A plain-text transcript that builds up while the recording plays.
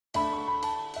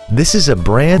This is a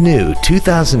brand new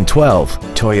 2012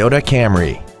 Toyota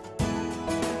Camry.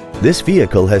 This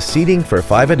vehicle has seating for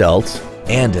 5 adults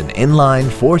and an inline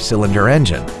 4-cylinder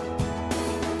engine.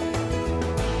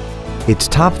 Its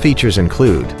top features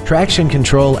include traction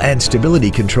control and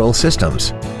stability control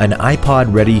systems, an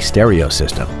iPod-ready stereo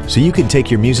system so you can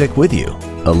take your music with you,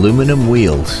 aluminum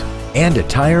wheels, and a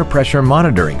tire pressure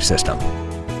monitoring system.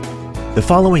 The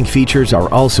following features are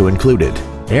also included: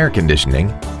 air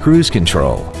conditioning, cruise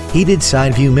control, heated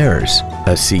side view mirrors,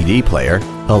 a CD player,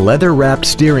 a leather-wrapped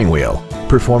steering wheel,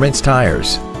 performance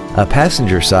tires, a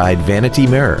passenger side vanity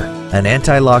mirror, an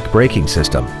anti-lock braking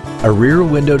system, a rear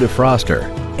window defroster,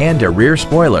 and a rear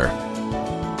spoiler.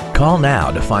 Call now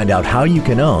to find out how you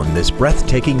can own this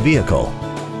breathtaking vehicle.